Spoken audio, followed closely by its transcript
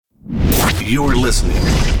You're listening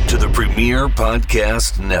to the Premier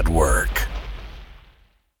Podcast Network.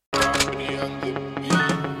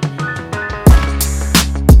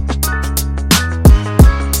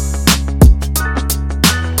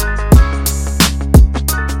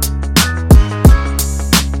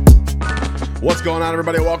 What's going on,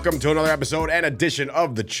 everybody? Welcome to another episode and edition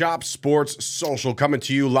of the Chop Sports Social, coming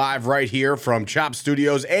to you live right here from Chop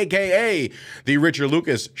Studios, a.k.a. the Richard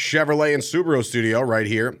Lucas Chevrolet and Subaru studio right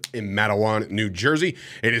here in Matawan, New Jersey.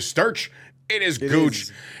 It is Sturch. It is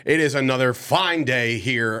Gooch. It is another fine day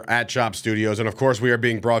here at Chop Studios. And, of course, we are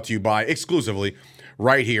being brought to you by, exclusively,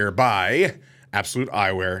 right here by Absolute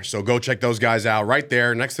Eyewear. So go check those guys out right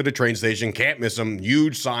there next to the train station. Can't miss them.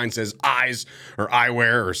 Huge sign says eyes or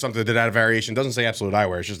eyewear or something to that variation. Doesn't say Absolute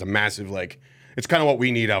Eyewear. It's just a massive, it's kind of what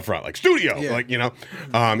we need out front, like studio. Yeah.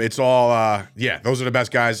 It's all, those are the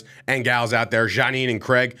best guys and gals out there. Janine and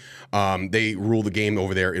Craig, they rule the game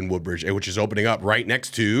over there in Woodbridge, which is opening up right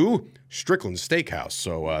next to Strickland's Steakhouse.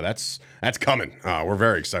 So that's coming. We're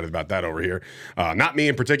very excited about that over here. Not me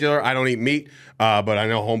in particular. I don't eat meat, but I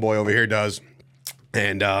know homeboy over here does.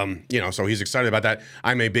 And, so he's excited about that.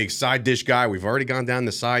 I'm a big side dish guy. We've already gone down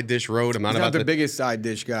the side dish road. I'm not He's about not the biggest side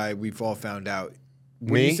dish guy, we've all found out.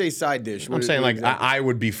 When Me? you say side dish, I'm saying, exactly? I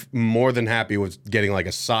would be more than happy with getting,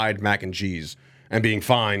 a side mac and cheese and being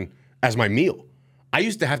fine as my meal. I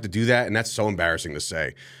used to have to do that, and that's so embarrassing to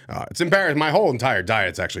say. It's embarrassing. My whole entire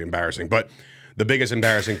diet's actually embarrassing. But the biggest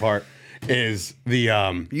embarrassing part is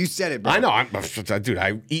the you said it, bro. I know, dude.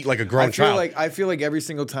 I eat like a grown child. I feel like every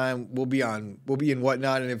single time we'll be in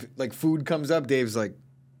whatnot, and if food comes up, Dave's like,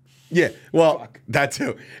 yeah, well, fuck. That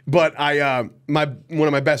too. But one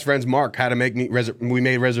of my best friends, Mark, had to make me. We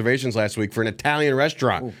made reservations last week for an Italian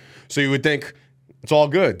restaurant. Ooh. So you would think it's all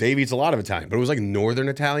good. Dave eats a lot of Italian, but it was like Northern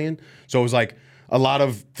Italian. So it was like a lot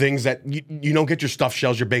of things that you don't get your stuffed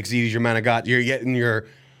shells, your baked ziti, your manigot. You're getting your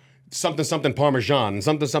something Parmesan,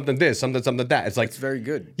 something this, something that. It's like it's very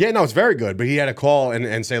good. Yeah, no, it's very good. But he had to call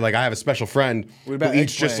and say, I have a special friend who eats eggplant?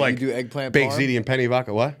 Just like you do eggplant baked ziti and penny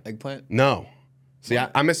vodka. What? Eggplant? No. See,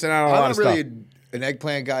 I'm missing out on a lot of stuff. I'm not really an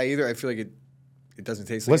eggplant guy either. I feel like it doesn't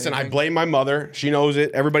taste like Listen, anything. I blame my mother. She knows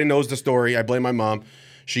it. Everybody knows the story. I blame my mom.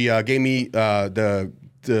 She gave me the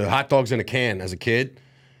hot dogs in a can as a kid.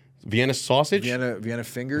 Vienna sausage? Vienna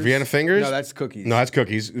fingers? Vienna fingers? No, that's cookies. No, that's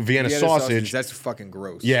cookies. Vienna sausage. That's fucking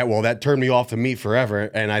gross. Yeah, well, that turned me off to meat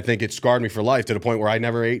forever, and I think it scarred me for life to the point where I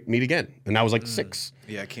never ate meat again. And I was 6.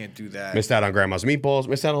 Yeah, I can't do that. Missed out on grandma's meatballs.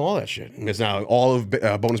 Missed out on all that shit. Missed out on all of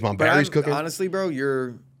Bonus Mom Barry's cooking. Honestly, bro, what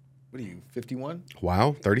are you, 51?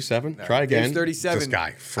 Wow, 37. No, try again. 37. This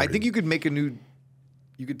guy. I think you could make you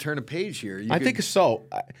could turn a page here. I think so.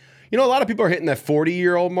 A lot of people are hitting that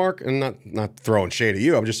 40-year-old mark, and not throwing shade at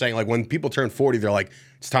you. I'm just saying, when people turn 40, they're like,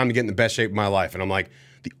 it's time to get in the best shape of my life. And I'm like,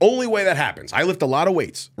 the only way that happens, I lift a lot of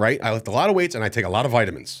weights, right? I lift a lot of weights, and I take a lot of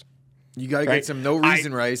vitamins. You got to get some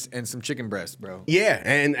no-reason rice and some chicken breast, bro. Yeah,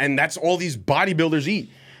 and that's all these bodybuilders eat.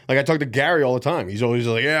 I talk to Gary all the time. He's always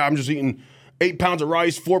like, yeah, I'm just eating 8 pounds of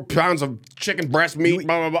rice, 4 pounds of chicken breast meat,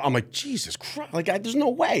 blah, blah, blah. I'm like, Jesus Christ. There's no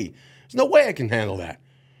way. There's no way I can handle that.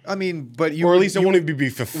 I mean, but you... Or at least it won't even be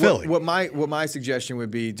fulfilling. What my suggestion would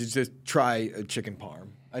be to just try a chicken parm.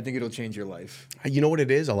 I think it'll change your life. You know what it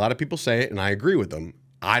is? A lot of people say it, and I agree with them.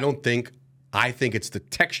 I think it's the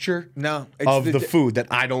texture of the food that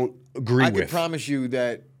I don't agree with. I can promise you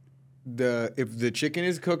that if the chicken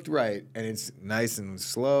is cooked right, and it's nice and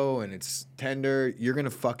slow, and it's tender, you're going to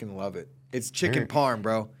fucking love it. It's chicken parm,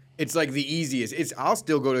 bro. It's like the easiest. I'll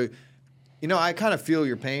still go to... I kind of feel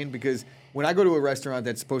your pain because... When I go to a restaurant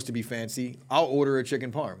that's supposed to be fancy, I'll order a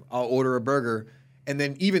chicken parm. I'll order a burger. And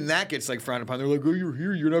then even that gets frowned upon. They're like, oh, you're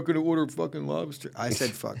here. You're not going to order fucking lobster. I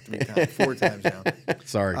said fuck 4 times now.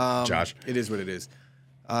 Sorry, Josh. It is what it is.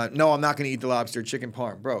 No, I'm not going to eat the lobster. Chicken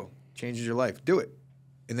parm. Bro, changes your life. Do it.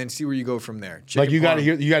 And then see where you go from there. You got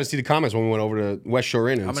to see the comments when we went over to West Shore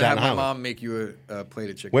Inn in Staten Island. I'm going to have my mom make you a plate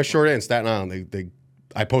of chicken West Shore Inn, Staten Island.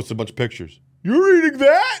 I posted a bunch of pictures. You're eating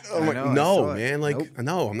that? I'm like, no, man. Nope.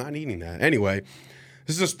 No, I'm not eating that. Anyway,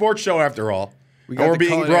 this is a sports show after all. We're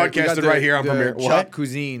being broadcasted right here on Premier. Chop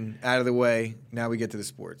cuisine out of the way. Now we get to the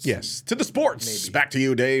sports. Yes, to the sports. Maybe. Back to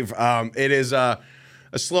you, Dave. It is a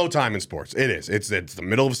slow time in sports. It is. It's the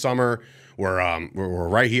middle of summer. We're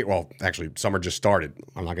right here. Well, actually, summer just started.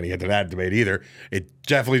 I'm not going to get to that debate either. It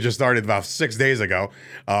definitely just started about 6 days ago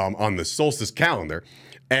on the solstice calendar.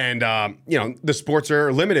 And, the sports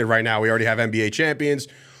are limited right now. We already have NBA champions.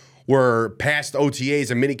 We're past OTAs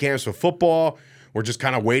and mini camps for football. We're just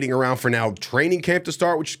kind of waiting around for now training camp to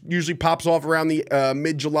start, which usually pops off around the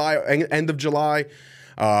mid-July, end of July.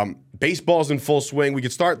 Baseball's in full swing. We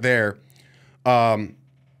could start there.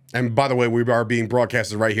 And by the way, we are being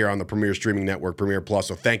broadcasted right here on the Premier Streaming Network, Premier Plus.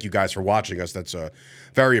 So thank you guys for watching us. That's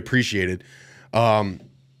very appreciated.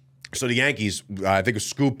 So the Yankees, I think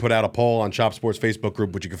Scoop put out a poll on Chop Sports Facebook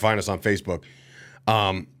group, which you can find us on Facebook,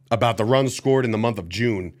 about the runs scored in the month of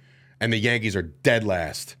June, and the Yankees are dead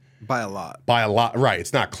last. By a lot. By a lot, right.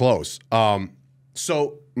 It's not close.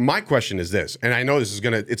 So my question is this, and I know this is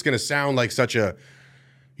it's gonna sound like such a,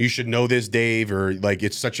 you should know this, Dave, or like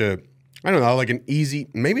it's such a, I don't know, like an easy,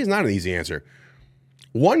 maybe it's not an easy answer.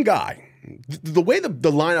 One guy, the way the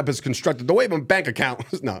lineup is constructed, the way my bank account,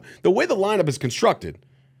 the way the lineup is constructed,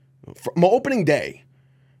 from opening day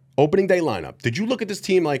lineup, did you look at this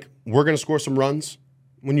team like, we're going to score some runs?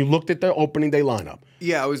 When you looked at the opening day lineup?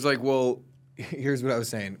 Yeah, I was like, well, here's what I was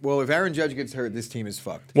saying. Well, if Aaron Judge gets hurt, this team is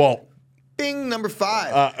fucked. Well, bing, number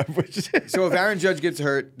 5. So if Aaron Judge gets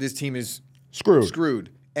hurt, this team is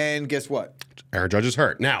screwed. And guess what? Aaron Judge is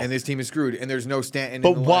hurt now. And this team is screwed. And there's no Stanton but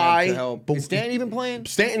in the why? lineup to help. Is Stanton even playing?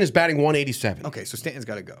 Stanton is batting 187. Okay, so Stanton's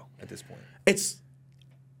got to go at this point.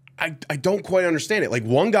 I don't quite understand it. Like,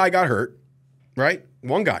 one guy got hurt, right?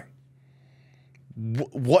 One guy.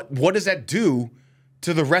 What does that do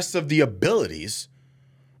to the rest of the abilities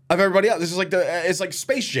of everybody else? This is like it's like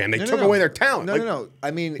Space Jam. They took away their talent. No.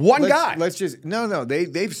 I mean, one guy. Let's just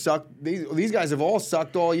they've sucked. These guys have all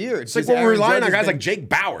sucked all year. It's like when we're relying on guys like Jake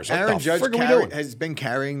Bowers. Aaron Judge has been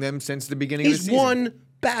carrying them since the beginning of the season. He's one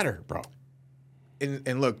batter, bro.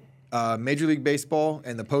 And look, Major League Baseball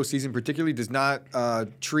and the postseason particularly does not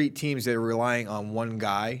treat teams that are relying on one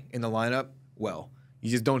guy in the lineup well. You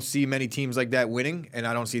just don't see many teams like that winning, and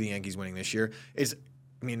I don't see the Yankees winning this year.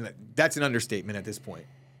 That's an understatement at this point,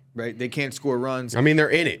 right? They can't score runs. I mean, they're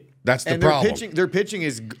in it. That's the problem. Their pitching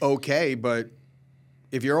is okay, but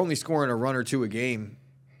if you're only scoring a run or two a game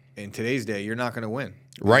in today's day, you're not going to win.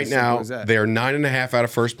 Right now, they are 9.5 out of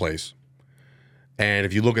first place. And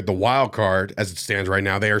if you look at the wild card as it stands right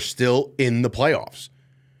now, they are still in the playoffs.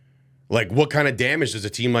 Like, what kind of damage does a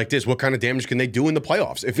team like this, what kind of damage can they do in the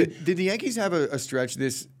playoffs? Did the Yankees have a stretch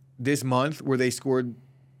this month where they scored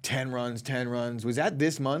 10 runs? Was that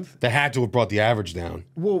this month? They had to have brought the average down.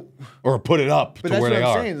 Well, or put it up to where they are. But that's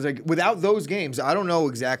what I'm saying. It's like, without those games, I don't know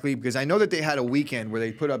exactly, because I know that they had a weekend where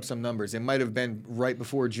they put up some numbers. It might have been right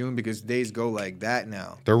before June because days go like that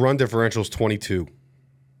now. Their run differential is 22.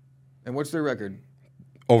 And what's their record?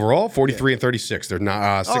 Overall, 43 and 36. They're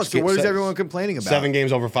not. So what is everyone complaining about? 7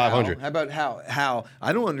 games over 500. How about how?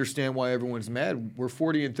 I don't understand why everyone's mad. We're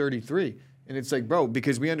 40 and 33. And it's like, bro,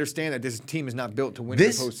 because we understand that this team is not built to win the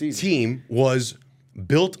postseason. This team was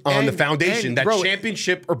built on the foundation that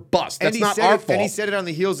championship or bust. That's not our fault. And he said it on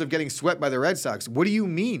the heels of getting swept by the Red Sox. What do you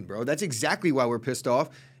mean, bro? That's exactly why we're pissed off.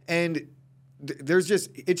 And it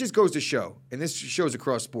just goes to show, and this shows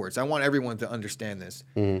across sports. I want everyone to understand this.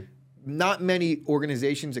 Mm-hmm. Not many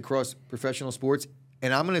organizations across professional sports,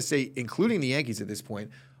 and I'm going to say including the Yankees at this point,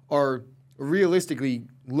 are realistically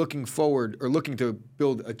looking forward or looking to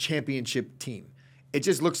build a championship team. It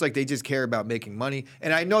just looks like they just care about making money.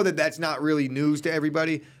 And I know that that's not really news to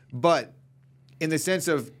everybody, but in the sense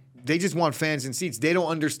of they just want fans and seats. They don't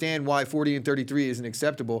understand why 40 and 33 isn't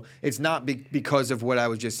acceptable. It's not because of what I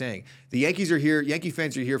was just saying. The Yankees are here. Yankee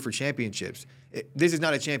fans are here for championships. This is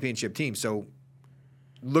not a championship team, so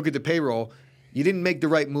look at the payroll. You didn't make the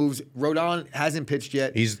right moves. Rodon hasn't pitched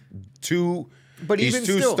yet. He's two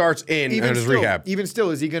still, starts in his rehab. Even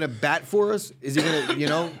still, is he going to bat for us? Is he going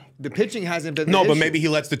to, the pitching hasn't been No, but maybe he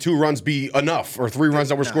lets the 2 runs be enough, or 3 runs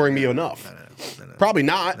that we're scoring be enough. No. Probably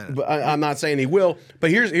not, but I'm not saying he will.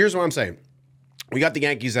 But here's what I'm saying. We got the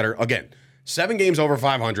Yankees that are, again, 7 games over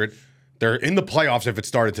 500. They're in the playoffs if it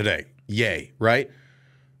started today. Yay, right?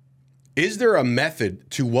 Is there a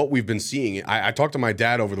method to what we've been seeing? I talked to my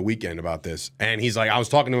dad over the weekend about this, and he's like, I was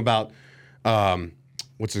talking to him about,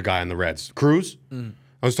 what's the guy on the Reds? Cruz? Mm.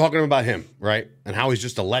 I was talking to him about him, right? And how he's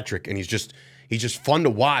just electric, and he's just fun to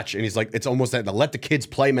watch, and he's like, it's almost that the let the kids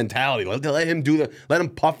play mentality. Let him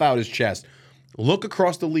puff out his chest. Look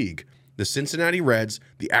across the league. The Cincinnati Reds,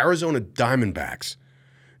 the Arizona Diamondbacks,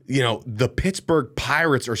 the Pittsburgh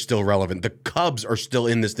Pirates are still relevant. The Cubs are still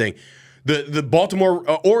in this thing. The Baltimore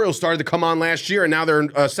Orioles started to come on last year, and now they're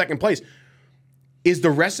in second place. Is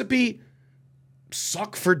the recipe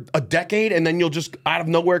suck for a decade, and then you'll just out of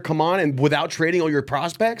nowhere come on and without trading all your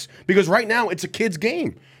prospects? Because right now it's a kid's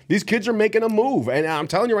game. These kids are making a move, and I'm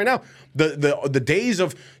telling you right now, the days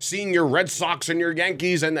of seeing your Red Sox and your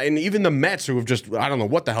Yankees and even the Mets, who have just, I don't know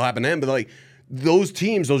what the hell happened to them, but like those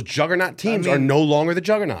teams, those juggernaut teams, are no longer the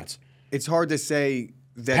juggernauts. It's hard to say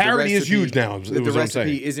that parity is huge now. The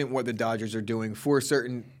recipe isn't what the Dodgers are doing for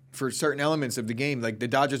certain for certain elements of the game. Like the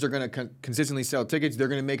Dodgers are going to consistently sell tickets. They're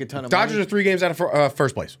going to make a ton of Dodgers money. are 3 games out of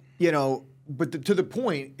first place. You know, but to the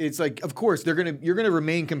point, it's like, of course, you're going to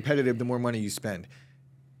remain competitive the more money you spend.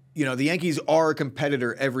 You know, the Yankees are a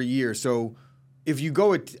competitor every year. So if you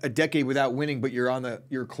go a decade without winning, but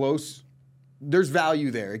you're close, there's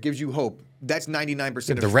value there. It gives you hope. That's 99%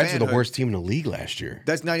 of The Reds were the fanhood. worst team in the league last year.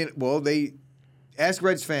 That's 90. Well, ask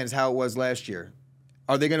Reds fans how it was last year.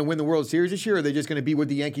 Are they going to win the World Series this year, or are they just going to be what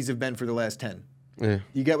the Yankees have been for the last 10? Yeah.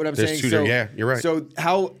 You get what I'm saying? Yeah, you're right. So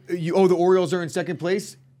the Orioles are in second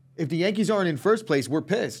place? If the Yankees aren't in first place, we're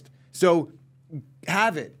pissed. So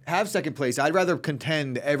have second place. I'd rather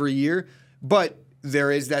contend every year, but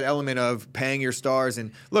there is that element of paying your stars.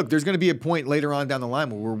 And look, there's going to be a point later on down the line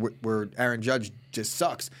where Aaron Judge just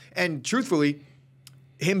sucks. And truthfully,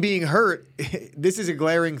 him being hurt, this is a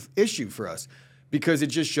glaring issue for us because it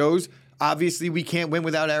just shows, obviously, we can't win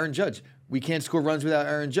without Aaron Judge. We can't score runs without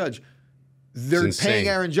Aaron Judge. They're paying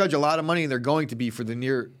Aaron Judge a lot of money, and they're going to be for the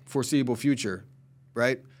near foreseeable future,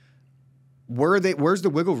 right? Where's the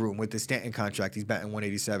wiggle room with the Stanton contract? He's batting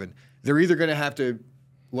 187. They're either going to have to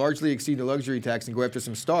largely exceed the luxury tax and go after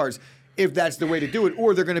some stars, if that's the way to do it,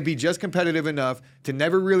 or they're going to be just competitive enough to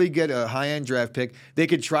never really get a high-end draft pick. They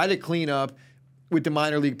could try to clean up with the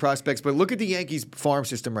minor league prospects, but look at the Yankees farm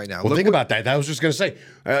system right now. Well, think about that. I was just going to say,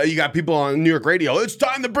 you got people on New York radio, it's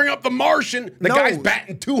time to bring up the Martian. The guy's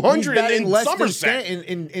batting 200 in Somerset.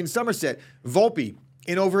 In Somerset. Volpe,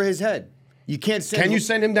 in over his head. You can't send Can you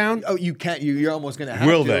send him down? Oh, you can't. You're almost going to have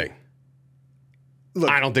Will to. they? Look,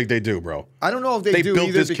 I don't think they do, bro. I don't know if they do built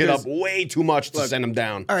either this kid up way too much to send him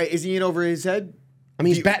down. All right, is he in over his head? I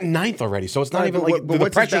mean, he's batting 9th already, so it's not even like but the what's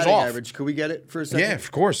his pressure's batting off. average? Could we get it for a second? Yeah,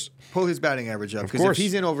 of course. Pull his batting average up. Because if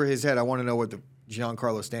he's in over his head, I want to know what the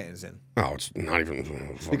Giancarlo Stanton's in. Oh, it's not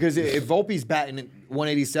even. Because if Volpe's batting at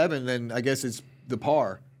 187, then I guess it's the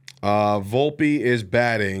par. Volpe is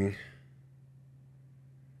batting.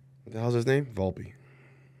 What the hell's his name? Volpe.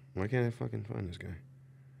 Why can't I fucking find this guy?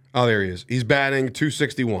 Oh, there he is. He's batting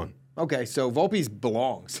 261. Okay, so Volpe's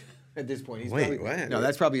belongs at this point. He's Wait, probably, what? No,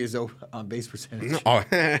 that's probably his on-base percentage. No. Oh,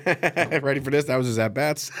 ready for this? That was his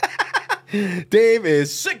at-bats. Dave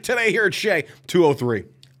is sick today here at Shea. 203.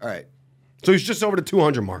 All right. So he's just over the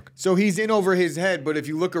 200 mark. So he's in over his head, but if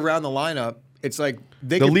you look around the lineup, it's like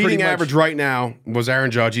they The could pretty leading much, average right now was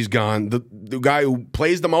Aaron Judge. He's gone. The guy who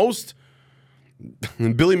plays the most,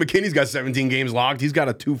 Billy McKinney's got 17 games logged. He's got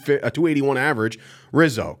a 281 average.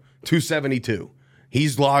 Rizzo, 272.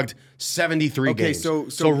 He's logged 73 games. So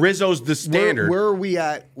Rizzo's the standard. Where are we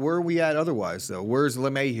at? Where are we at otherwise though? Where's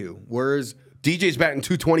LeMahieu? Where's DJ's batting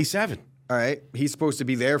 227. All right, he's supposed to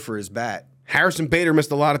be there for his bat. Harrison Bader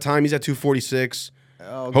missed a lot of time. He's at 246.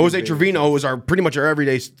 Oh, Jose Trevino is pretty much our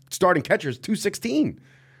everyday starting catcher. Is 216.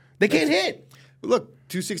 They can't hit. Look,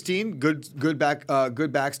 216, good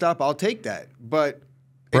backstop. I'll take that. But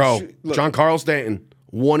bro, Giancarlo Stanton,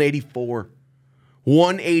 184.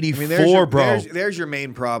 184, bro. There's your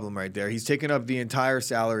main problem right there. He's taking up the entire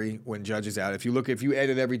salary when Judge is out. If you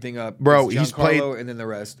added everything up, bro, he's played and then the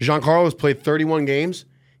rest. Giancarlo's played 31 games.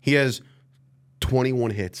 He has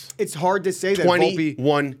 21 hits. It's hard to say that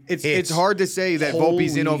 21 hits. It's hard to say that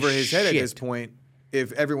Volpe's in over his head at shit. this point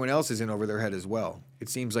if everyone else is in over their head as well. It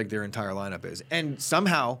seems like their entire lineup is. And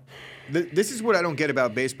somehow, this is what I don't get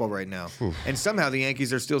about baseball right now. And somehow the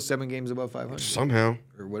Yankees are still 7 games above 500. Somehow.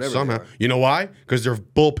 Or whatever. Somehow. You know why? Because their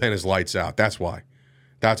bullpen is lights out. That's why.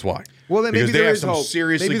 Well, then maybe there is hope.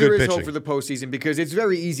 Seriously maybe good there is pitching. hope for the postseason because it's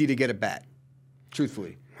very easy to get a bat,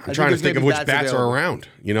 truthfully. I'm trying to think of which bats are around,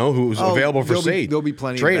 who's available for sade. There'll be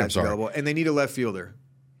plenty of bats available. And they need a left fielder.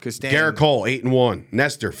 Garrett Cole, 8-1.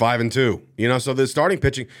 Nestor, 5-2. So the starting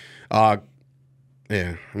pitching,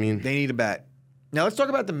 they need a bat. Now let's talk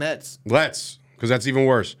about the Mets. Because that's even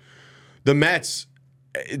worse. The Mets,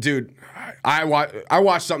 dude, I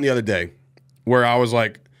watched something the other day where I was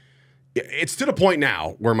like, it's to the point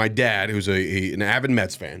now where my dad, who's an avid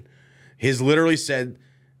Mets fan, has literally said,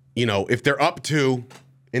 if they're up 2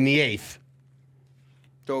 in the 8th,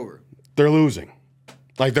 it's over. They're losing.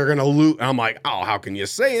 Like, they're going to lose. I'm like, oh, how can you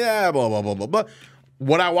say that? Blah, blah, blah, blah, blah.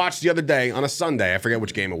 What I watched the other day on a Sunday, I forget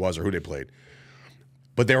which game it was or who they played,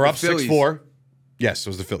 but they were up 6-4. Yes, it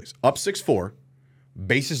was the Phillies. Up 6-4.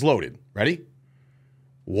 Bases loaded. Ready?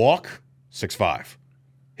 Walk, 6-5.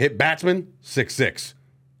 Hit batsman, 6-6.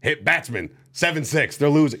 Hit batsman, 7-6. They're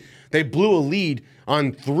losing. They blew a lead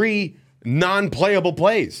on 3 non-playable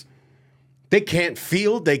plays. They can't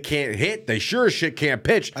field. They can't hit. They sure as shit can't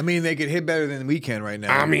pitch. I mean, they could hit better than we can right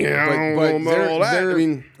now. I don't know all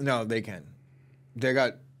that. No, they can. They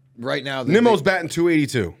got right now. Nimmo's batting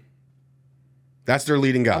 282. That's their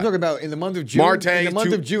leading guy. I'm talking about in the month of June. Marte, in the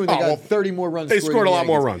month of June, they got 30 more runs. They scored a lot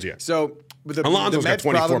more Yankees. runs, yeah. So but the Alonso's got Mets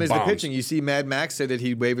 24 problem is bombs. the pitching. You see Mad Max said that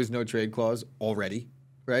he'd waive his no-trade clause already,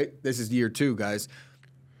 right? This is year 2, guys.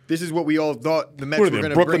 This is what we all thought the Mets were going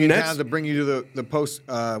to bring in town to bring you to the post,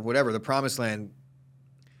 the promised land.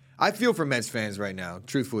 I feel for Mets fans right now,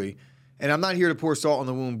 truthfully. And I'm not here to pour salt on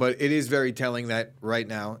the wound, but it is very telling that right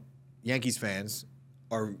now Yankees fans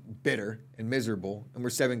are bitter and miserable, and we're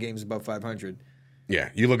 7 games above 500. Yeah,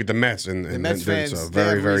 you look at the Mets, and The Mets fans, it's a they have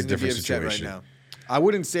very, very reason to be different upset situation. right now. I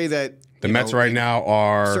wouldn't say that The Mets right now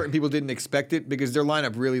are... certain people didn't expect it because their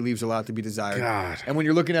lineup really leaves a lot to be desired. God. And when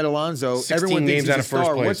you're looking at Alonso, 16 everyone thinks games he's out a of first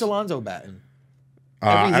star. place. What's Alonso batting?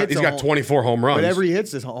 he's got 24 home runs. But every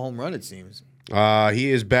hit's a home run, it seems.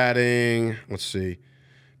 He is batting, let's see,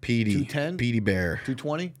 Petey. 210? Petey Bear.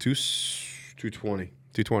 220? 220.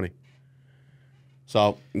 220.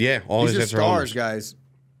 So, yeah, all These his are hits are homers. stars, guys.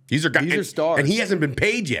 These are stars. And he hasn't been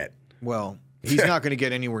paid yet. Well, he's not going to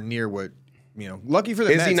get anywhere near what, lucky for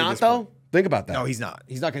the Mets. Is he not, though? Think about that. No, he's not.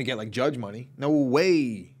 He's not going to get, like, Judge money. No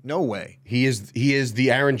way. No way. He is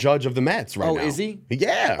the Aaron Judge of the Mets right now. Oh, is he?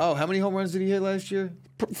 Yeah. Oh, how many home runs did he hit last year?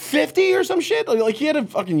 50 or some shit? Like, he had a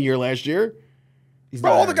fucking year last year. He's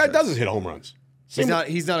Bro, not all the Aaron guy Judge. does is hit home runs.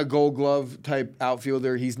 He's not a Gold Glove type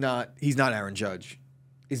outfielder. He's not Aaron Judge.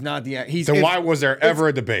 He's not the. Then why was there ever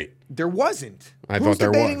a debate? There wasn't. I Who's thought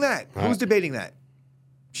there debating was. that? Who's debating that?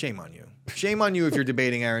 Shame on you. Shame on you if you're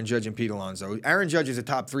debating Aaron Judge and Pete Alonso. Aaron Judge is a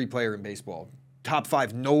top 3 player in baseball. Top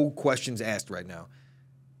 5, no questions asked right now.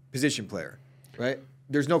 Position player, right?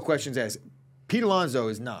 There's no questions asked. Pete Alonso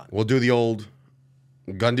is not. We'll do the old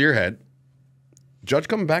gun to your head. Judge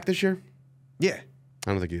coming back this year? Yeah.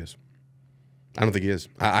 I don't think he is.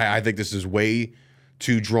 I think this is way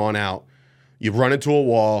too drawn out. You run into a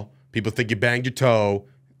wall. People think you banged your toe.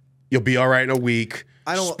 You'll be all right in a week.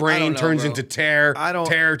 Sprain turns into tear.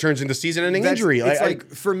 Tear turns into season-ending injury. It's like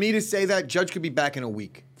for me to say that Judge could be back in a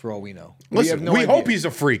week. For all we know, listen, we hope he's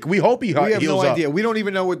a freak. We hope he heals up. We have no idea. We don't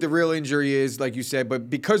even know what the real injury is, like you said. But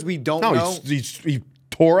because we don't know, he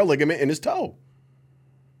tore a ligament in his toe.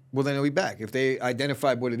 Well, then he'll be back. If they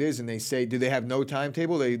identify what it is and they say, do they have no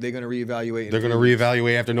timetable? They're going to reevaluate. They're going to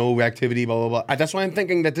reevaluate after no activity. Blah blah blah. That's why I'm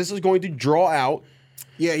thinking that this is going to draw out.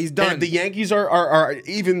 Yeah, he's done. And the Yankees are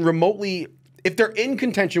even remotely, if they're in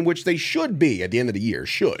contention, which they should be at the end of the year,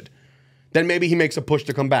 then maybe he makes a push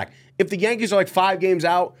to come back. If the Yankees are like 5 games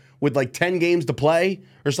out with like 10 games to play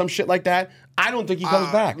or some shit like that, I don't think he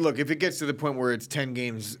comes back. Look, if it gets to the point where it's 10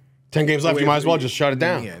 games. 10 games left, you might as well just shut it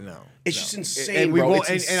down. Yeah, no. It's just insane, and we bro. won't, it's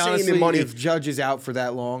insane and honestly, money. if Judge is out for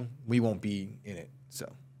that long, we won't be in it.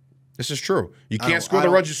 So this is true. You can't score the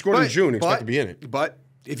runs you scored in June and expect to be in it. But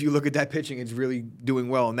if you look at that pitching, it's really doing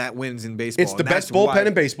well, and that wins in baseball. It's the best bullpen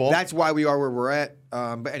in baseball. That's why we are where we're at.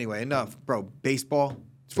 But anyway, enough, bro. Baseball.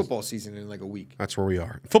 It's football season in like a week. That's where we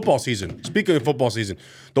are. Football season. Speaking of football season,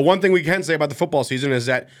 the one thing we can say about the football season is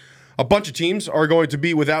that a bunch of teams are going to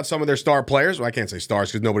be without some of their star players. Well, I can't say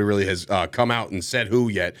stars because nobody really has come out and said who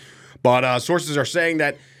yet. But sources are saying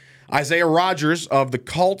that Isaiah Rodgers of the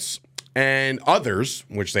Colts and others,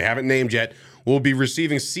 which they haven't named yet, will be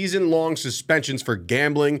receiving season-long suspensions for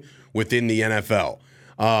gambling within the NFL.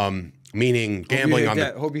 Meaning gambling on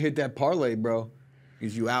the... Hope you hit that parlay, bro.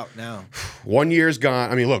 Because you out now. 1 year's gone.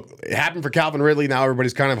 I mean, look, it happened for Calvin Ridley. Now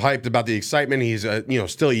everybody's kind of hyped about the excitement. He's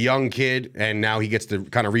still a young kid, and now he gets to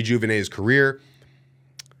kind of rejuvenate his career.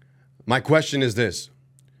 My question is this.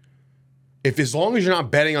 If as long as you're not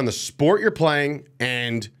betting on the sport you're playing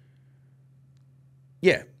and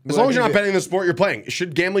as long as you're not betting on the sport you're playing,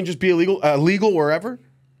 should gambling just be illegal wherever?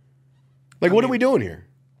 Like, what are we doing here?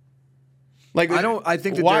 Like, I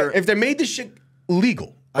think that why, if they made this shit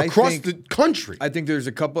legal across the country. I think there's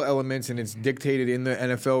a couple elements, and it's dictated in the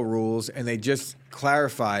NFL rules, and they just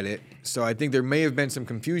clarified it. So I think there may have been some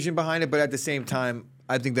confusion behind it, but at the same time,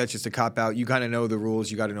 I think that's just a cop-out. You kind of know the rules.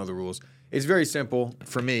 You got to know the rules. It's very simple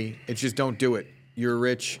for me. It's just don't do it. You're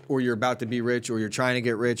rich, or you're about to be rich, or you're trying to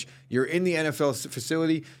get rich. You're in the NFL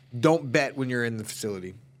facility. Don't bet when you're in the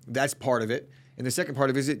facility. That's part of it. And the second part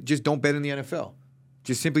of it is just don't bet in the NFL.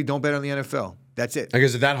 Just simply don't bet on the NFL. That's it. Like,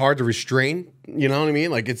 is it that hard to restrain? You know what I mean?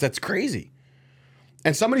 Like, that's crazy.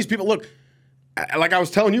 And some of these people, look, like I was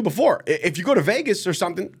telling you before, if you go to Vegas or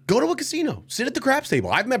something, go to a casino. Sit at the craps table.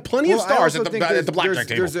 I've met plenty of stars at the blackjack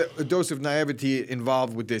table. There's a dose of naivety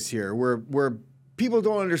involved with this here, where people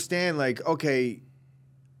don't understand, like, okay,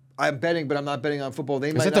 I'm betting, but I'm not betting on football.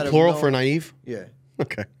 Is that the plural for naive? Yeah.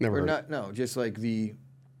 Okay, never heard. Not, no, just like the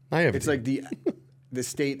naivety. It's like the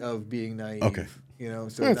state of being naive. Okay. You know,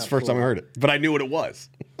 so that's the first time I heard it, but I knew what it was.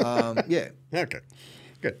 Yeah. Okay.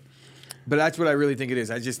 Good. But that's what I really think it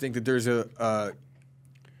is. I just think that there's I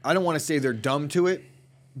don't want to say they're dumb to it,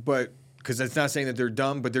 but because that's not saying that they're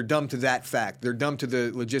dumb, but they're dumb to that fact. They're dumb to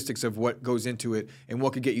the logistics of what goes into it and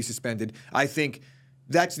what could get you suspended. I think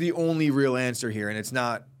that's the only real answer here, and it's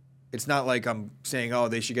not like I'm saying, oh,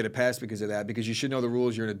 they should get a pass because of that, because you should know the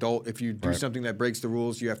rules. You're an adult. If you do something that breaks the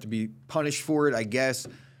rules, you have to be punished for it, I guess,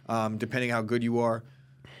 depending how good you are.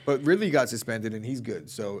 But Ridley got suspended, and he's good.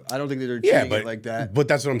 So I don't think that they're treating it like that. But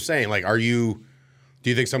that's what I'm saying. Like, do you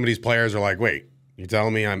think some of these players are like, wait, you're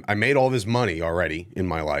telling me I made all this money already in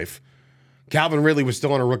my life? Calvin Ridley was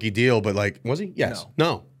still on a rookie deal, but like, was he? Yes.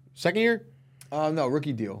 No. Second year? No,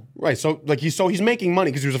 rookie deal. Right. So like he's making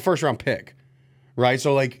money because he was a first round pick. Right.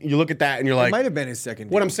 So like you look at that and you're like, it might have been his second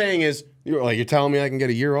deal. What I'm saying is, you're telling me I can get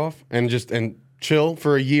a year off and chill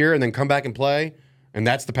for a year and then come back and play, and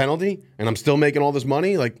that's the penalty, and I'm still making all this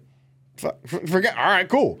money? Like, forget. All right,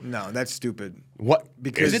 cool. No, that's stupid. What?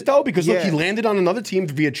 Is it though? Because look, he landed on another team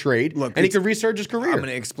via trade, and he could resurge his career. I'm going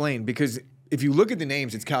to explain, because if you look at the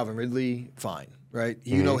names, it's Calvin Ridley, fine, right?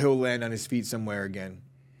 You know he'll land on his feet somewhere again.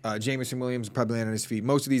 Jameson Williams probably land on his feet.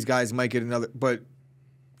 Most of these guys might get another, but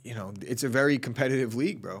it's a very competitive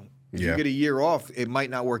league, bro. If you get a year off, it might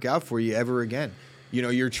not work out for you ever again.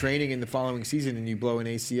 You're training in the following season and you blow an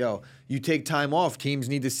ACL. You take time off, teams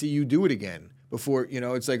need to see you do it again before,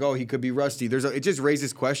 it's like, oh, he could be rusty. It just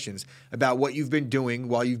raises questions about what you've been doing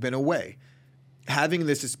while you've been away. Having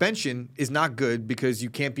the suspension is not good because you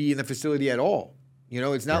can't be in the facility at all.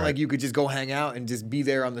 It's not like you could just go hang out and just be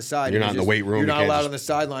there on the side. You're not in the weight room. You're not allowed on the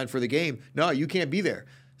sideline for the game. No, you can't be there.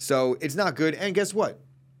 So it's not good. And guess what?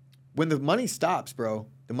 When the money stops, bro,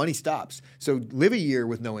 the money stops. So live a year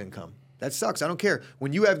with no income. That sucks. I don't care.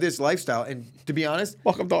 When you have this lifestyle, and to be honest,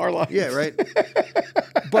 welcome to our life. Yeah, right.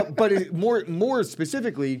 but more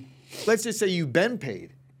specifically, let's just say you've been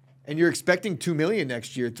paid, and you're expecting $2 million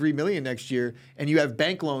next year, $3 million next year, and you have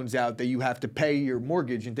bank loans out that you have to pay your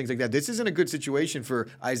mortgage and things like that. This isn't a good situation for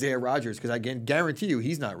Isaiah Rodgers, because I can guarantee you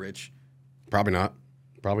he's not rich. Probably not.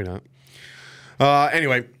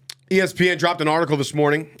 Anyway, ESPN dropped an article this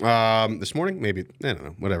morning. Maybe, I don't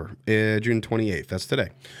know, whatever. June 28th. That's today.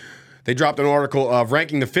 They dropped an article of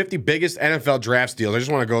ranking the 50 biggest NFL draft steals. I just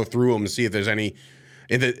want to go through them and see if there's any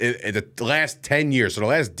in the last 10 years, so the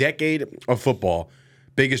last decade of football,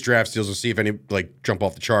 biggest draft steals, and see if any jump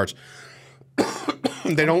off the charts.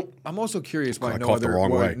 They don't. I'm also curious why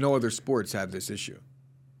no other sports have this issue.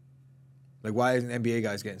 Like, why isn't NBA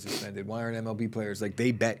guys getting suspended? Why aren't MLB players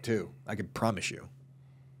they bet too? I can promise you.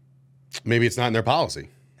 Maybe it's not in their policy.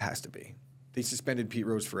 It has to be. They suspended Pete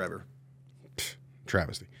Rose forever.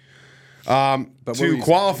 Travesty. To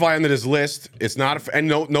qualify under this list, it's not and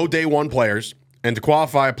no day one players. And to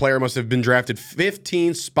qualify, a player must have been drafted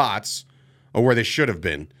 15 spots of where they should have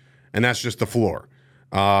been, and that's just the floor.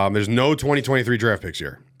 There's no 2023 draft picks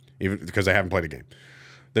here, even because they haven't played a game.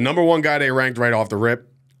 The number one guy they ranked right off the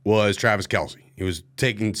rip was Travis Kelce. He was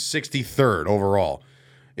taken 63rd overall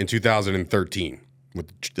in 2013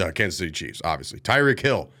 with Kansas City Chiefs, obviously. Tyreek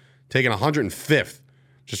Hill taken 105th.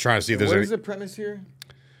 Just trying to see if there's What is the premise here?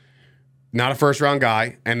 Not a first-round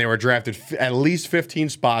guy, and they were drafted at least 15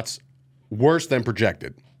 spots worse than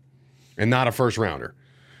projected, and not a first-rounder.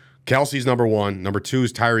 Kelsey's number one. Number two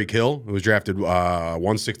is Tyreek Hill, who was drafted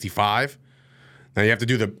 165. Now, you have to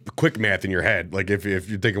do the quick math in your head. Like, if you're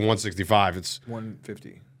thinking 165, it's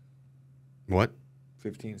 150. What?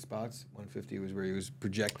 15 spots. 150 was where he was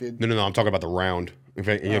projected. No. I'm talking about the round. If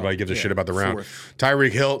anybody gives a shit about the round.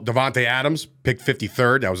 Tyreek Hill, Devontae Adams, picked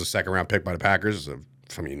 53rd. That was a second-round pick by the Packers.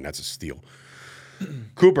 That's a steal.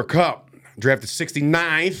 Cooper Kupp, drafted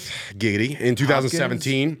 69th, giggity, in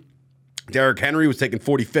 2017. Derrick Henry was taken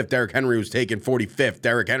 45th. Derrick Henry was taken 45th.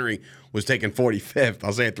 Derrick Henry was taken 45th.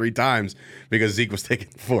 I'll say it 3 times because Zeke was taken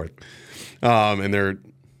 4th. And they're...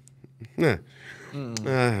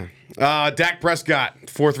 Dak Prescott,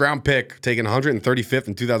 4th-round pick, taken 135th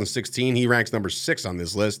in 2016. He ranks number 6 on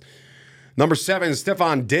this list. Number 7,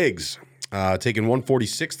 Stephon Diggs, taken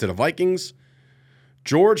 146th to the Vikings.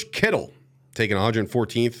 George Kittle, taken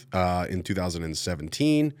 114th in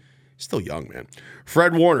 2017. Still young, man.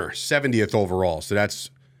 Fred Warner, 70th overall. So that's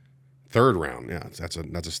 3rd round. Yeah, that's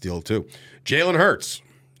a steal, too. Jalen Hurts,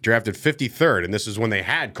 drafted 53rd, and this is when they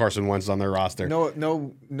had Carson Wentz on their roster.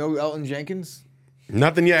 No Elton Jenkins?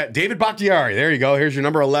 Nothing yet. David Bakhtiari, there you go. Here's your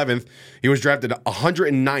number 11th. He was drafted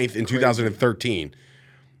 109th in 2013.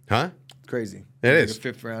 Huh? Crazy. It is. A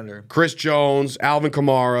 5th rounder. Chris Jones, Alvin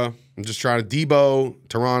Kamara. I'm just trying to Debo,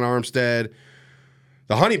 Teron Armstead.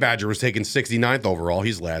 The Honey Badger was taken 69th overall.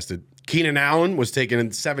 He's lasted. Keenan Allen was taken in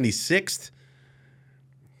 76th.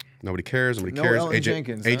 Nobody cares. Nobody No cares. Ellen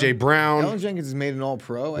Jenkins. AJ Brown. Ellen Jenkins has made an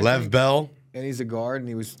All-Pro. Lev Bell. And he's a guard, and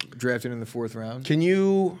he was drafted in the 4th round. Can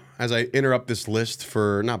you, as I interrupt this list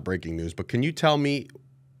for not breaking news, but can you tell me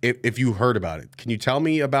if you heard about it? Can you tell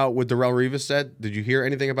me about what Darrelle Revis said? Did you hear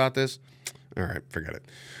anything about this? All right, forget it.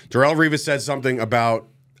 Darrelle Revis said something about,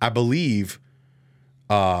 I believe,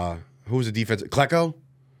 who was the defense? Klecko?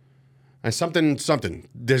 Something.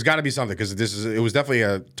 There's got to be something because it was definitely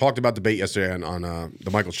a talked about debate yesterday on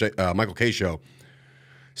the Michael K show.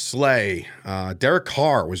 Slay. Derek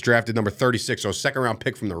Carr was drafted number 36, so a second-round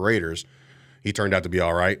pick from the Raiders. He turned out to be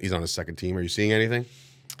all right. He's on his second team. Are you seeing anything?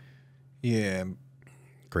 Yeah.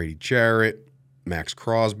 Grady Jarrett, Max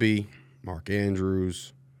Crosby, Mark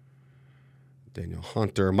Andrews, Daniel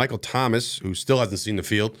Hunter, Michael Thomas, who still hasn't seen the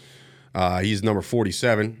field. He's number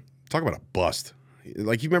 47. Talk about a bust.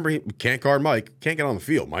 Like, you remember, can't guard Mike. Can't get on the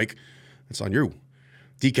field, Mike. It's on you.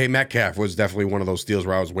 DK Metcalf was definitely one of those steals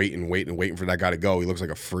where I was waiting for that guy to go. He looks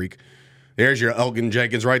like a freak. There's your Elgin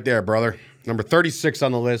Jenkins right there, brother. Number 36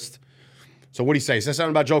 on the list. So what do you say? Say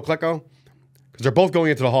something about Joe Klecko? Because they're both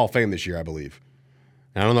going into the Hall of Fame this year, I believe.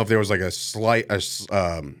 And I don't know if there was like a slight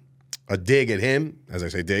a dig at him, as I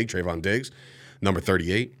say dig, Trayvon Diggs, number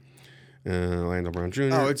 38. Orlando Brown Jr.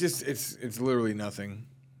 Oh, it's literally nothing.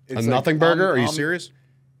 It's a nothing burger? Are you serious?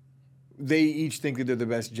 They each think that they're the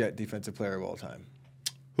best Jet defensive player of all time.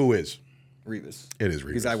 Who is? Revis. It is Revis.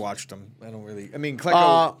 Because I watched him. I don't really. I mean,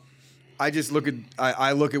 Klecko. I just look at.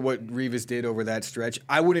 I look at what Revis did over that stretch.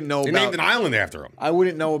 I wouldn't know. They named an island after him. I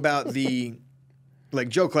wouldn't know about the. Like,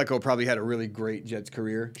 Joe Klecko probably had a really great Jets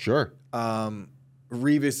career. Sure.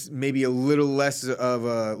 Revis maybe a little less of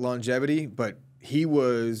a longevity, but he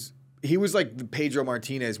was like the Pedro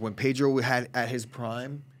Martinez when Pedro had at his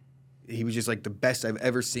prime. He was just like the best I've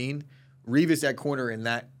ever seen. Revis at corner in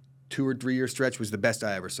that 2 or 3 year stretch was the best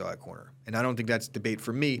I ever saw at corner, and I don't think that's debate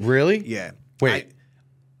for me. Really? Yeah.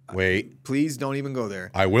 Wait. Please don't even go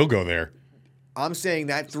there. I will go there. I'm saying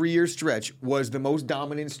that 3 year stretch was the most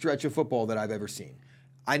dominant stretch of football that I've ever seen.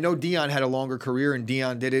 I know Deion had a longer career, and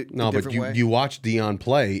Deion did it a different way. You watched Deion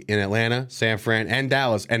play in Atlanta, San Fran, and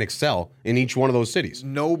Dallas, and excel in each one of those cities.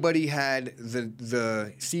 Nobody had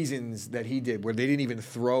the seasons that he did where they didn't even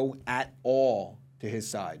throw at all to his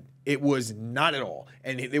side. It was not at all.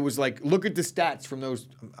 And it was like, look at the stats from those.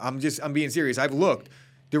 I'm being serious. I've looked.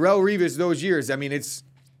 Darrelle Revis, those years, I mean, it's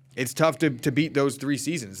tough to beat those 3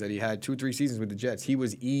 seasons that he had, 2 or 3 seasons with the Jets. He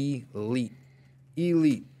was elite.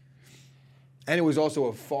 Elite. And it was also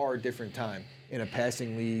a far different time in a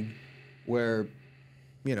passing league where,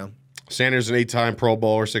 you know. Sanders, an 8-time Pro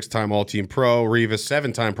Bowler, 6-time All-Team Pro. Revis,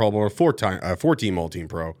 7-time Pro Bowler, 4-team All-Team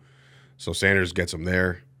Pro. So Sanders gets him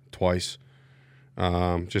there twice.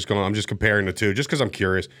 I'm just comparing the two, just because I'm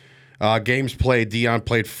curious. Games played, Deion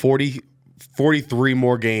played 43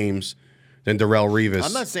 more games than Darrelle Revis.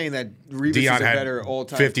 I'm not saying that Revis Deion is a had better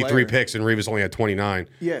all-time 53 player. picks, and Revis only had 29.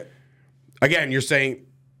 Yeah. Again, you're saying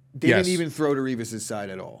They yes. didn't even throw to Revis' side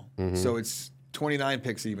at all. Mm-hmm. So it's 29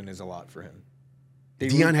 picks even is a lot for him.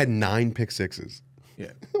 Deion had 9 pick sixes.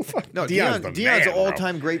 Yeah. No, Deion's Deion's an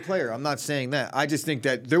all-time great player. I'm not saying that. I just think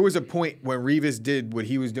that there was a point when Revis did what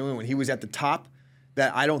he was doing when he was at the top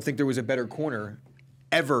that I don't think there was a better corner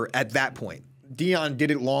ever at that point. Deion did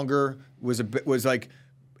it longer, was like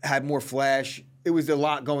had more flash. It was a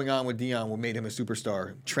lot going on with Deion what made him a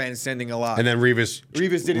superstar, transcending a lot. And then Revis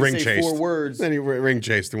didn't ring say chased. 4 words. Then he ring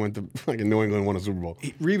chased and went to fucking New England and won a Super Bowl.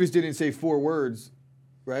 Revis didn't say 4 words,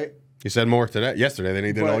 right? He said more yesterday than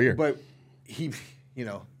he did all year. But he, you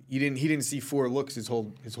know, he didn't see 4 looks his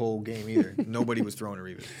whole game either. Nobody was throwing to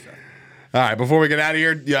Revis. So. All right, before we get out of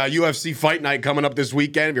here, UFC Fight Night coming up this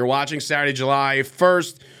weekend. If you're watching Saturday, July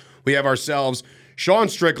 1st, we have ourselves Sean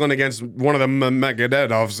Strickland against one of the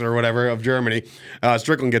Megadedovs or whatever of Germany.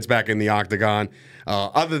 Strickland gets back in the octagon.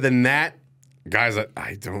 Other than that, guys,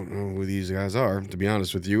 I don't know who these guys are, to be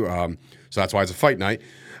honest with you. So that's why it's a fight night.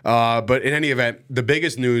 But in any event, the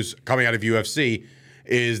biggest news coming out of UFC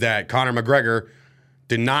is that Conor McGregor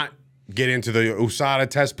did not get into the USADA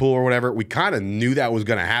test pool or whatever. We kind of knew that was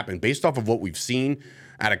going to happen based off of what we've seen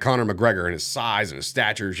out of Conor McGregor and his size and his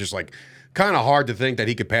stature. It's just like kind of hard to think that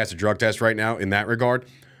he could pass a drug test right now in that regard.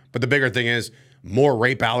 But the bigger thing is more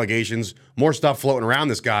rape allegations, more stuff floating around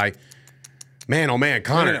this guy. Man, oh man,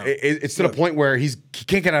 Conor, No. It's to the point where he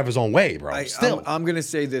can't get out of his own way, bro. I'm going to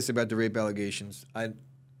say this about the rape allegations.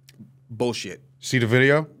 Bullshit. See the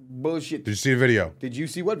video? Bullshit. Did you see the video? Did you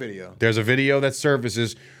see what video? There's a video that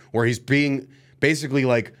surfaces where he's being basically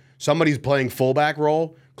like somebody's playing fullback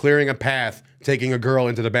role, clearing a path, taking a girl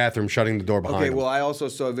into the bathroom, shutting the door behind him. Okay, well, I also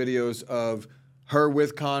saw videos of her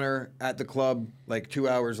with Conor at the club like 2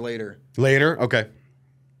 hours later. Later? Okay.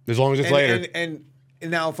 As long as it's later. And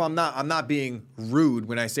now, if I'm not being rude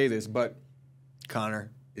when I say this, but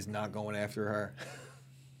Conor is not going after her.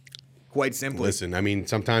 Quite simply. Listen, I mean,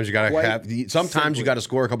 sometimes you gotta you gotta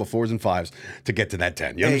score a couple 4s and 5s to get to that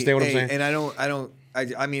 10. You understand what I'm saying? And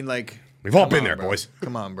I mean, like, we've all been there, bro. boys.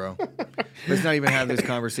 Come on, bro. Let's not even have this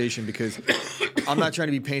conversation because I'm not trying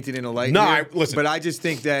to be painted in a light. No, here, listen. But I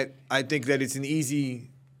think that it's an easy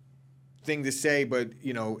thing to say, but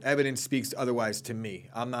evidence speaks otherwise to me.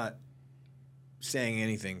 I'm not saying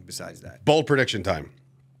anything besides that. Bold prediction time.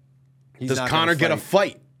 Does Conor get a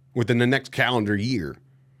fight within the next calendar year?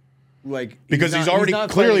 Because he's already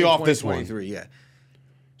clearly off this one. Yeah.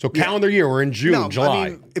 So calendar year, we're in June, July. I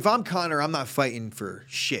mean, if I'm Conor, I'm not fighting for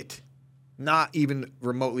shit. Not even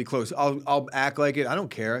remotely close. I'll act like it. I don't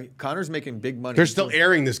care. Conor's making big money. They're still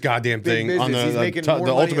airing this goddamn thing on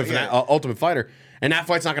the Ultimate Fighter, and that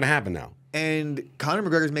fight's not going to happen now. And Conor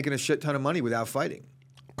McGregor's making a shit ton of money without fighting.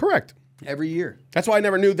 Correct. Every year. That's why I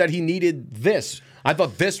never knew that he needed this. I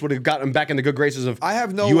thought this would have gotten him back in the good graces of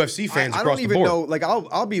UFC fans across the board. I don't even know. Like,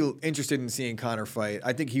 I'll be interested in seeing Conor fight.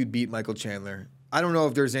 I think he would beat Michael Chandler. I don't know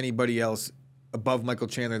if there's anybody else above Michael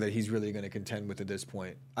Chandler that he's really going to contend with at this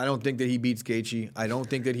point. I don't think that he beats Gaethje. I don't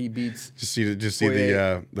think that he beats. Just see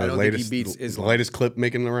the latest clip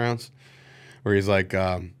making the rounds, where he's like,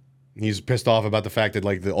 he's pissed off about the fact that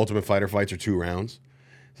like the Ultimate Fighter fights are 2 rounds.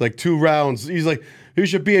 It's like 2 rounds. He's like, you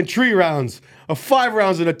should be in 3 rounds, 5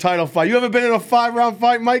 rounds in a title fight. You ever been in a 5-round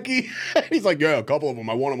fight, Mikey? He's like, yeah, a couple of them.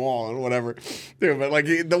 I won them all and whatever. Dude, but like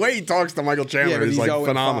the way he talks to Michael Chandler is like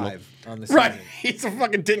phenomenal. On the season. Right, he's a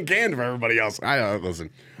fucking tin can for everybody else. Listen.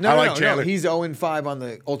 I like Chandler. No, he's 0-5 on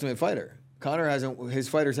the Ultimate Fighter. Conor hasn't. His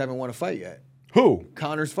fighters haven't won a fight yet. Who?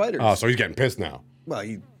 Conor's fighters. Oh, so he's getting pissed now. Well,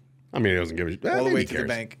 he doesn't give a shit. All the way to the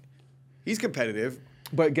bank. He's competitive.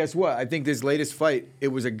 But guess what? I think this latest fight, it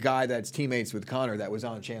was a guy that's teammates with Conor that was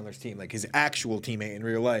on Chandler's team, like his actual teammate in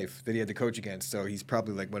real life that he had to coach against. So he's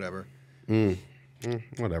probably like, whatever.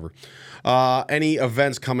 Whatever. Any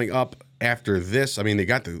events coming up after this? I mean,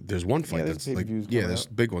 there's one fight that's like, there's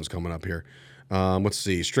big ones coming up here. Let's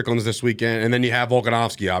see. Strickland's this weekend. And then you have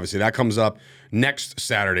Volkanovski, obviously. That comes up next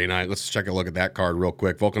Saturday night. Let's check a look at that card real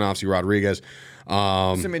quick. Volkanovski, Rodriguez.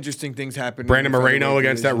 Some interesting things happen. Brandon Moreno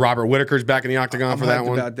against that. Robert Whitaker's back in the octagon for that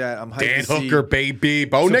one. I'm hyped about that. I'm hyped Dan Hooker, baby.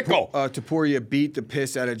 Bo Nickel. Topuria beat the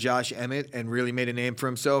piss out of Josh Emmett and really made a name for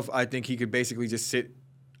himself. I think he could basically just sit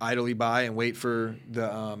idly by and wait for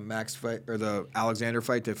the Max fight or the Alexander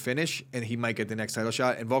fight to finish, and he might get the next title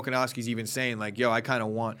shot. And Volkanovski's even saying like, "Yo, I kind of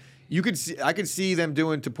want." I could see them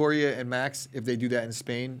doing Topuria and Max if they do that in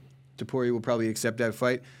Spain. Topuria will probably accept that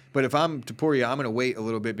fight, but if I'm Topuria, I'm going to wait a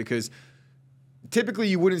little bit because typically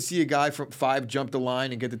you wouldn't see a guy from 5 jump the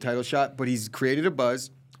line and get the title shot, but he's created a buzz.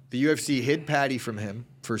 The UFC hid Patty from him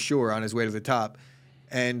for sure on his way to the top,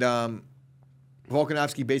 and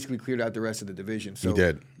Volkanovski basically cleared out the rest of the division. So he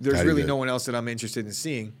did. There's really no one else that I'm interested in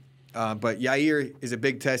seeing. But Yair is a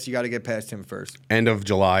big test. You got to get past him first. End of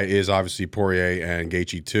July is obviously Poirier and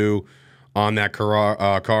Gaethje 2 on that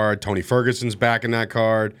card. Tony Ferguson's back in that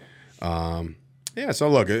card. So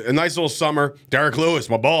look, a nice little summer. Derek Lewis,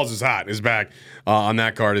 my balls is hot, is back on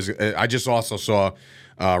that card. I just also saw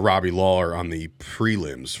Robbie Lawler on the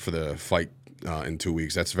prelims for the fight in 2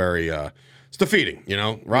 weeks. That's very it's defeating,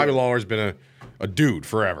 Robbie Lawler's been a dude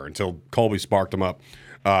forever until Colby sparked him up.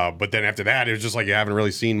 But then after that, it was just like you haven't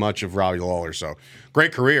really seen much of Robbie Lawler. So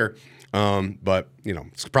great career, but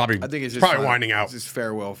it's probably winding out. It's his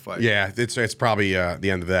farewell fight. Yeah, it's probably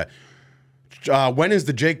the end of that. When is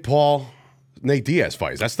the Jake Paul Nate Diaz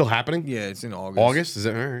fight? Is that still happening? Yeah, it's in August. August? Is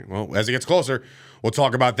it? All right. Well, as it gets closer, we'll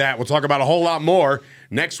talk about that. We'll talk about a whole lot more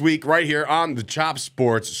next week right here on the Chop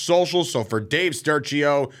Sports Social. So for Dave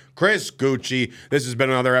Sturchio, Chris Gucci, this has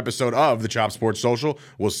been another episode of the Chop Sports Social.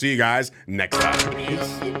 We'll see you guys next time.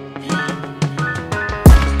 Peace.